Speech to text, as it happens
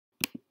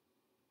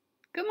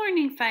Good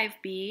morning,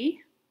 5B.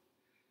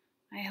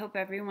 I hope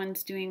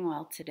everyone's doing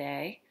well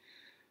today.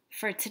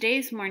 For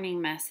today's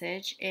morning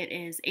message, it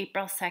is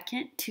April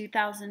 2nd,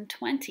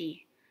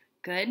 2020.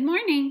 Good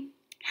morning.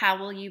 How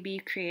will you be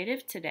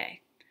creative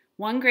today?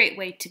 One great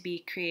way to be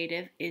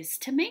creative is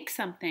to make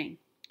something.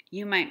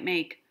 You might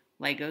make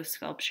Lego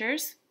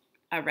sculptures,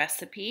 a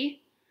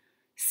recipe,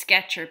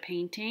 sketch or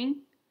painting,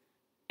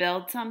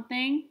 build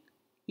something.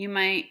 You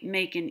might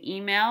make an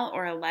email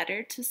or a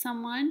letter to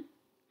someone.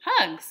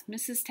 Hugs,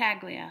 Mrs.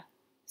 Taglia.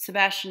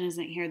 Sebastian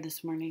isn't here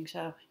this morning,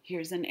 so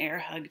here's an air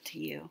hug to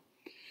you.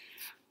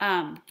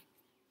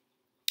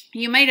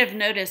 You might have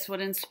noticed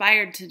what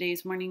inspired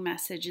today's morning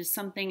message is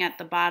something at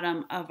the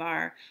bottom of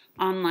our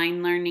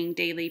online learning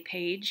daily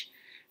page.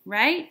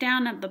 Right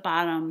down at the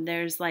bottom,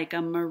 there's like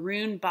a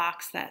maroon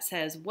box that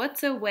says,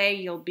 "What's a way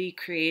you'll be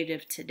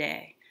creative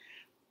today?"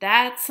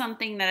 That's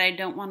something that I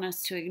don't want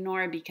us to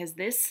ignore because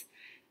this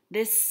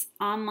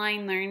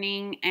online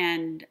learning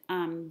and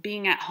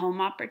being at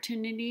home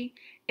opportunity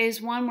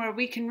is one where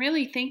we can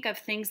really think of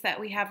things that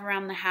we have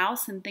around the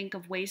house and think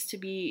of ways to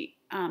be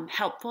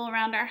helpful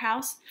around our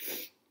house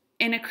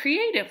in a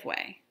creative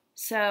way.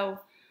 So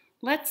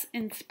let's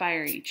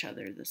inspire each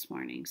other this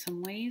morning.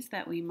 Some ways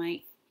that we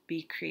might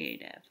be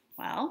creative.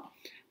 Well,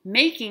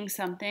 making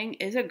something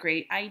is a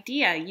great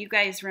idea. You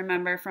guys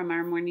remember from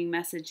our morning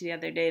message the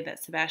other day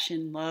that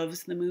Sebastian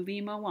loves the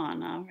movie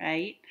Moana,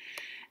 right?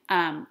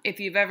 If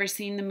you've ever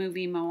seen the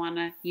movie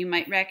Moana, you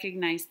might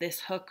recognize this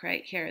hook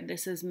right here.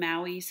 This is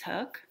Maui's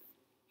hook.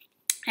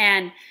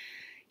 And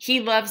he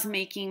loves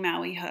making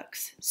Maui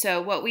hooks.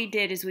 So what we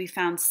did is we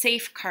found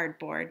safe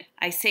cardboard.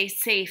 I say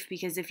safe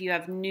because if you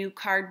have new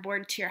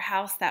cardboard to your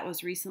house that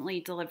was recently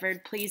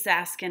delivered, please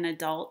ask an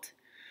adult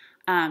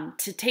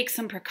to take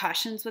some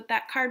precautions with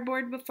that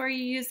cardboard before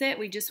you use it.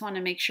 We just want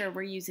to make sure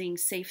we're using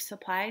safe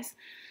supplies.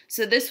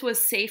 So this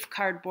was safe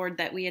cardboard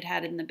that we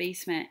had in the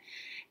basement.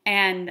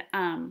 And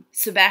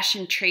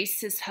Sebastian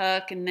traced his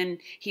hook, and then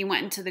he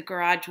went into the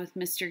garage with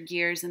Mr.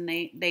 Gears, and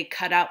they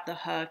cut out the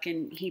hook,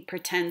 and he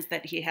pretends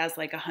that he has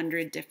like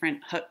 100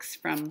 different hooks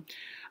from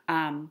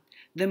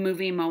the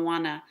movie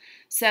Moana.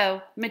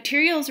 So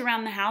materials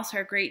around the house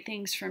are great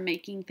things for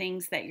making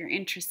things that you're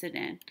interested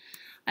in.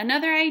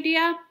 Another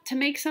idea to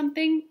make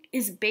something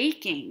is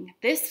baking.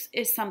 This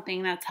is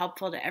something that's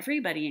helpful to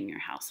everybody in your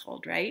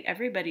household, right?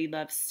 Everybody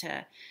loves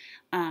to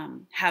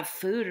have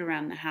food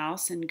around the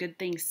house and good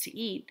things to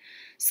eat.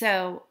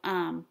 So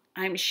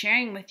I'm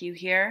sharing with you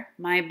here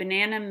my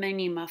banana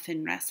mini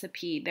muffin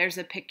recipe. There's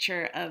a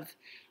picture of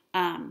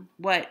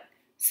what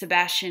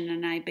Sebastian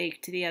and I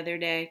baked the other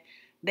day.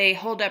 They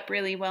hold up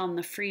really well in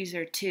the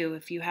freezer too.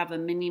 If you have a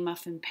mini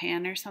muffin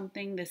pan or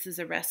something, this is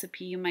a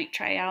recipe you might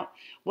try out.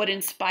 What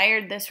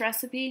inspired this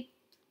recipe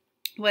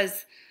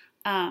was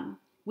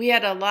we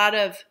had a lot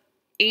of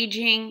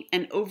aging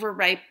and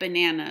overripe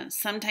bananas.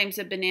 Sometimes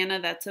a banana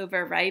that's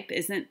overripe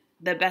isn't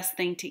the best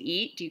thing to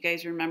eat. Do you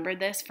guys remember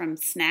this from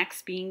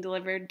snacks being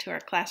delivered to our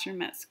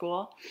classroom at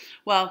school?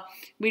 Well,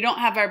 we don't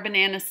have our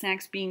banana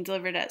snacks being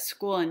delivered at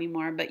school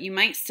anymore, but you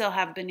might still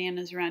have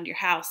bananas around your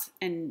house.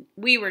 And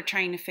we were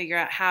trying to figure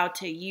out how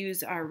to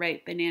use our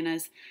ripe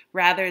bananas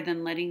rather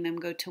than letting them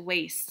go to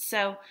waste.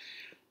 So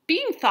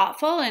being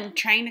thoughtful and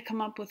trying to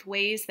come up with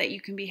ways that you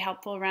can be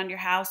helpful around your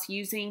house,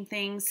 using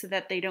things so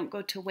that they don't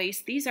go to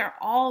waste. These are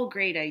all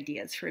great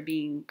ideas for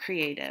being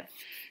creative.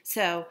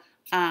 So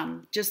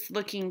just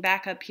looking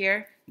back up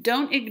here,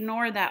 don't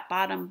ignore that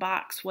bottom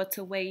box. What's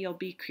a way you'll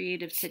be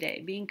creative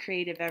today? Being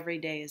creative every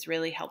day is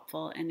really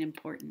helpful and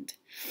important.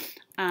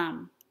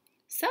 I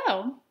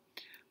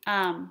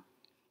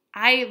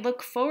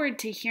look forward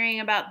to hearing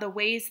about the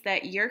ways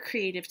that you're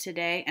creative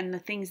today and the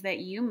things that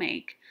you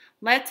make.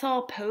 Let's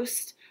all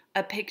post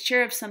a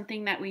picture of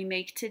something that we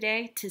make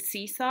today to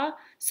Seesaw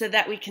so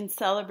that we can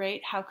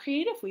celebrate how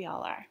creative we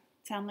all are.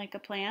 Sound like a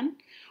plan?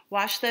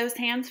 Wash those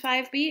hands,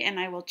 5B, and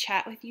I will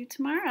chat with you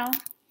tomorrow.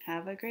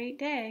 Have a great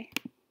day.